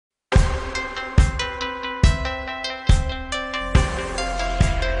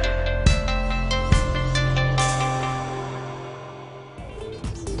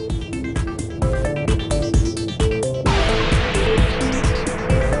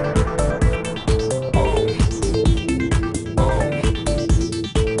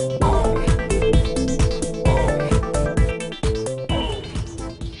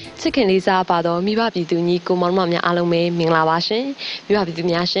ခင်လေးစားပါတော့မိဘပြည်သူညီကိုမောင်နှမများအားလုံးပဲမင်္ဂလာပါရှင်မိဘပြည်သူ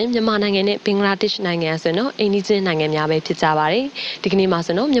များရှင်မြန်မာနိုင်ငံနဲ့ဘင်္ဂလားဒေ့ရှ်နိုင်ငံဆိုတော့အိန္ဒိချင်းနိုင်ငံများပဲဖြစ်ကြပါတယ်ဒီကနေ့မှာ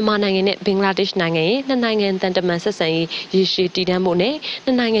ဆိုတော့မြန်မာနိုင်ငံနဲ့ဘင်္ဂလားဒေ့ရှ်နိုင်ငံရဲ့နှစ်နိုင်ငံတန်တမန်ဆက်ဆံရေးရည်ရှိတည်တံ့ဖို့နဲ့နှ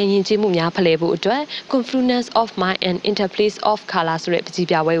စ်နိုင်ငံယဉ်ကျေးမှုများဖလှယ်ဖို့အတွက် Confluence of Minds and Interplay of Color ဆိုတဲ့ပကြီး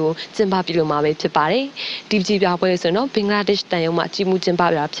ပြပွဲကိုကျင်းပပြုလုပ်မှာပဲဖြစ်ပါတယ်ဒီပကြီးပြပွဲဆိုတော့ဘင်္ဂလားဒေ့ရှ်တန်ယုံမှာကြီးမှုကျင်းပ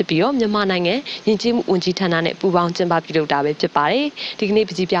ပြတာဖြစ်ပြီးတော့မြန်မာနိုင်ငံယဉ်ကျေးမှုဝန်ကြီးဌာနနဲ့ပူးပေါင်းကျင်းပပြုလုပ်တာပဲဖြစ်ပါတယ်ဒီကနေ့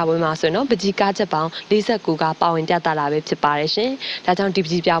ပကြီးပြပွဲမှာဆိုတော့ပကြီးကားချက်ပေါင်း49ကပါဝင်ပြသလာပဲဖြစ်ပါတယ်ရှင်ဒါကြောင့်ဒီပ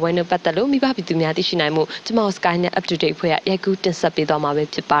ကြီးပြပွဲနဲ့ပတ်သက်လို့မိဘပြည်သူများသိရှိနိုင်မှုကျွန်မ Sky နဲ့ Up to Date ဖွဲ့ရရိုက်ကူးတင်ဆက်ပေးသွားမှာပဲ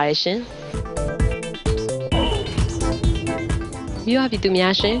ဖြစ်ပါတယ်ရှင်မိဘပြည်သူ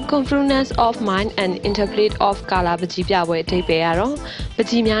များရှင် Confluence of Minds and Interplay of Color ပကြီးပြပွဲအဓိပ္ပာယ်ကတော့ပ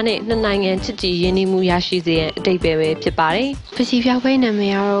ကြီးများနဲ့နှစ်နိုင်ငံချစ်ကြည်ရင်းနှီးမှုရရှိစေရန်အဓိပ္ပာယ်ပဲဖြစ်ပါတယ်ပကြီးပြပွဲနာမ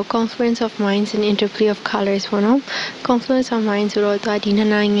ည်ကတော့ Confluence of Minds and Interplay of Colors ပေါ့နော် Confluence of Minds ဆိုတော့ဒီနှစ်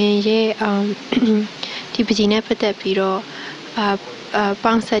နိုင်ငံရဲ့ဒီပကြီးနဲ့ပတ်သက်ပြီးတော့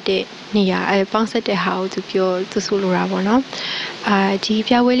ပေါင်းဆက်တဲ့နေရာပေါင်းဆက်တဲ့ဟာကိုသူဆိုလိုတာပေါ့နော်ဒီ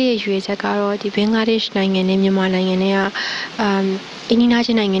ပြပွဲလေးရဲ့ရွေးချက်ကတော့ဒီဘင်္ဂလားဒေ့ရှ်နိုင်ငံနဲ့မြန်မာနိုင်ငံနဲ့အင်းနီနာချ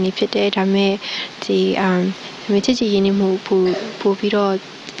င်းနိုင်ငံတွေဖြစ်တဲ့ဒါပေမဲ့ဒီချစ်ကြည်ရင်းနှီးမှုပို့ပြီးတော့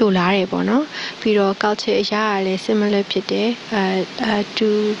တူလာတယ်ပေါ့နော်ပြီးတော့ culture အရာလည်း similar ဖြစ်တယ်တူ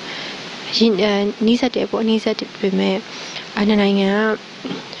နီးစပ်တယ်ပေါ့နီးစပ်ပေမဲ့နိုင်ငံ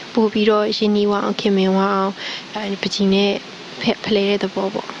ကပို့ပြီးတော့ရင်းနှီးဝအောင်ခင်မင်ဝအောင်ပကြီးနဲ့ဖလှယ်တဲ့သဘော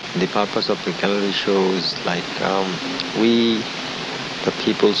ပေါ့The purpose of the gallery show is like we, the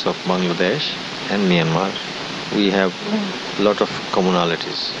peoples of Bangladesh and Myanmar, we have a lot of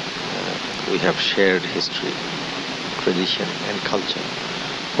commonalities. We have shared history, tradition and culture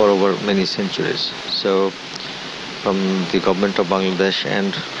for over many centuries. So from the government of Bangladesh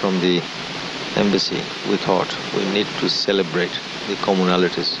and from the embassy, we thought we need to celebrate the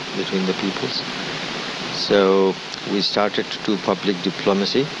commonalities between the peoples. So we started to do public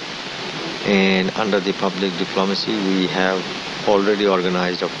diplomacy, and under the public diplomacy we have already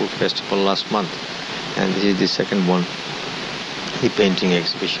organized a food festival last month, and this is the second one, the painting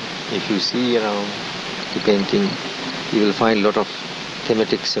exhibition. If you see around the painting, you will find a lot of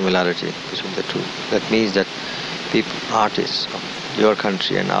thematic similarity between the two. That means that people, artists of your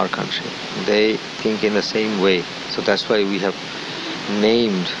country and our country, they think in the same way. So that's why we have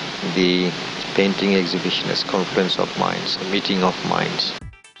named the painting exhibition as Confluence of Minds, a meeting of minds.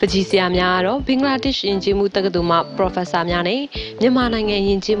 ပကြီးဆရာများကတော့ဘင်္ဂလားဒေ့ရှ်ယဉ်ကျေးမှုတက္ကသိုလ်မှ Professor များနဲ့မြန်မာနိုင်ငံယ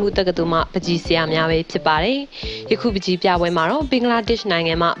ဉ်ကျေးမှုတက္ကသိုလ်မှပကြီးဆရာများပဲဖြစ်ပါတယ်။ယခုပကြီးပြပွဲမှာတော့ဘင်္ဂလားဒေ့ရှ်နိုင်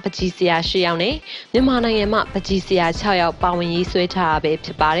ငံမှပကြီးဆရာ10ယောက်နဲ့မြန်မာနိုင်ငံမှပကြီးဆရာ6ယောက်ပါဝင်ရေးဆွဲထားတာပဲဖြ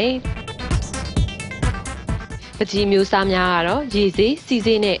စ်ပါတယ်။ပကြီးမျိုးစားများကတော့ရေစေးစီ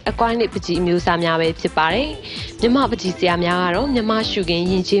စေးနဲ့အကွိုင်းနဲ့ပကြီးမျိုးစားများပဲဖြစ်ပါတယ်။မြမပကြီးဆရာများကတော့မြမရှုခင်း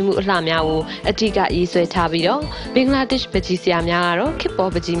ယဉ်ကျေးမှုအလှများကိုအဓိကရေးဆွဲထားပြီးတော့ဘင်္ဂလားဒေ့ရှ်ပကြီးဆရာများကတော့ခေတ်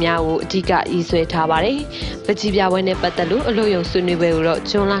ပေါ်ပကြီးများကိုအဓိကရေးဆွဲထားပါတယ်။ပကြီးပြပွဲနဲ့ပတ်သက်လို့အလို့ယုံဆွေးနွေးပွဲကိုတော့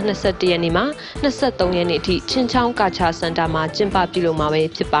ဇွန်လ22ရက်နေ့မှ23ရက်နေ့အထိချင်းချောင်းကာချာစင်တာမှာကျင်းပပြုလုပ်မှာပဲ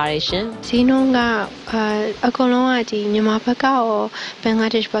ဖြစ်ပါတယ်ရှင်။ဈေးနှုန်းကအကုန်လုံးကဒီမြန်မာဘက်ကရောဘင်္ဂ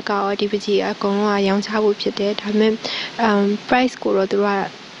လားဒေ့ရှ်ဘက်ကရောဒီပကြီးအကုန်လုံးကရောင်းချဖို့ဖြစ်တယ်ဒါပေမဲ့price ကိုတော့သူတို့က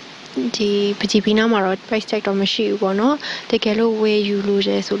ဒီပကြီးပြီးနောက်မှာတော့ price tag တော့မရှိဘူးပေါ့နော်တကယ်လို့ဝယ်ယူလို့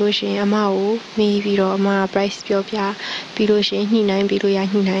ရဲဆိုလို့ရှိရင်အမကိုမေးပြီးတော့အမက price ပြောပြပြီးလို့ရှိရင်ညှိနှိုင်းပြီးလို့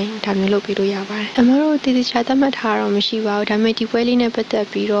ညှိနှိုင်းဒါမျိုးလုပ်ပြီးလို့ရပါတယ်အမတို့တည်တည်ချာသတ်မှတ်ထားတော့မရှိပါဘူးဒါပေမဲ့ဒီပွဲလေးနဲ့ပတ်သက်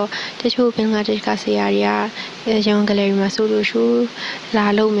ပြီးတော့တချို့ဘင်္ဂလားဒေ့ရှ်ကဆရာတွေကရောင်ဂယ်လရီမှာဆိုလို့ရှိလာ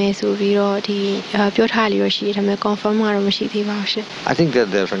လုပ်မယ်ဆိုပြီးတော့ဒီပြောထားလို့ရရှိတယ်ဒါပေမဲ့ confirm ကတော့မရှိသေးပါဘူးရှင် I think that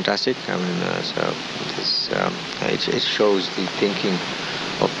they're fantastic. I mean so this it shows the thinking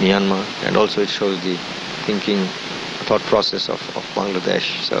of Myanmar, and also it shows the thought process of Bangladesh.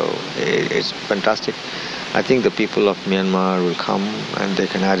 So it's fantastic. I think the people of Myanmar will come and they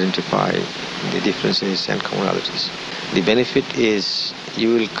can identify the differences and commonalities. The benefit is you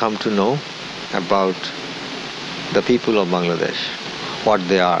will come to know about the people of Bangladesh, what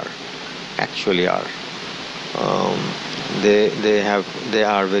they actually are. They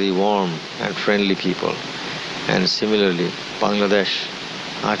are very warm and friendly people, and similarly Bangladesh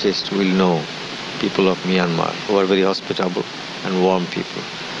artists will know people of Myanmar who are very hospitable and warm people.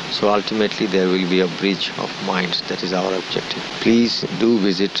 So ultimately there will be a bridge of minds. That is our objective. Please do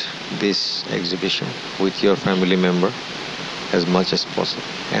visit this exhibition with your family member as much as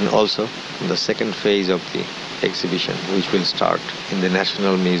possible. And also the second phase of the exhibition, which will start in the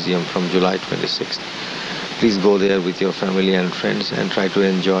National Museum from July 26th. Please go there with your family and friends and try to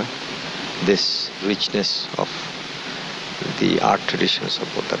enjoy this richness of the art traditions of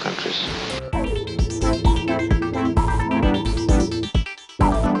both the countries.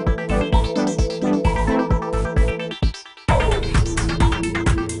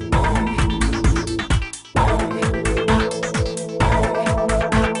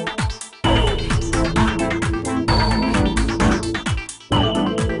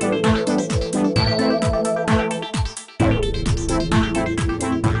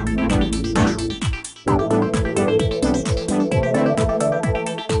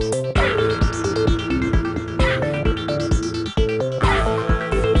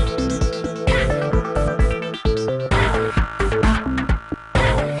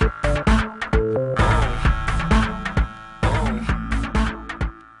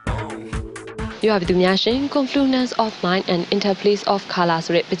 ပြပါသူများရှင် Confluence of Mind and Interplay of Color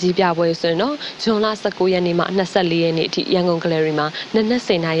ဆိုတဲ့ပကြီးပြပွဲဆိုရင်တော့ဇွန်လ19ရက်နေ့မှ24ရက်နေ့အထိရန်ကုန် Gallery မှာနက်နက်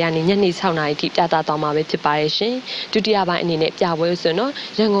10:00နာရီကနေညနေ6:00နာရီအထိပြသသွားမှာပဲဖြစ်ပါတယ်ရှင်ဒုတိယပိုင်းအနေနဲ့ပြပွဲဆိုရင်တော့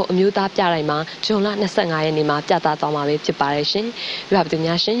ရန်ကုန်အမျိုးသားပြတိုင်းမှာဇွန်လ25ရက်နေ့မှာပြသသွားမှာပဲဖြစ်ပါတယ်ရှင်ပြပါသူ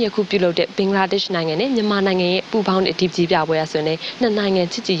များရှင်ယခုပြုလုပ်တဲ့ဘင်္ဂလားဒေ့ရှ်နိုင်ငံနဲ့မြန်မာနိုင်ငံရဲ့ပူးပေါင်းတဲ့ဒီပကြီးပြပွဲဆိုရင်လည်းနှစ်နိုင်ငံ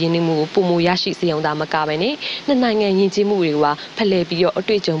ချစ်ကြည်ရင်းနှီးမှုကိုပုံမူရရှိစေအောင်သာမကပဲနဲ့နှစ်နိုင်ငံယဉ်ကျေးမှုတွေကဖလှယ်ပြီးတော့အ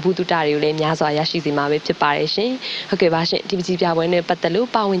တွေ့အကြုံဘူးတုတတွေကိုလည်းများစွာရရှိစေမှာပဲဖြစ်ပါတယ်ရှင်ဟုတ်ကဲ့ပါရှင်ဒီပကြီးပြပွဲနဲ့ပတ်သက်လို့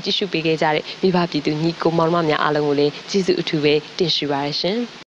ပါဝင်ကြည့်ရှုပေးခဲ့ကြတဲ့မိဘပြည်သူညီကိုမောင်နှမများအားလုံးကိုလည်းကျေးဇူးအထူးပဲတင်ရှိပါရရှင်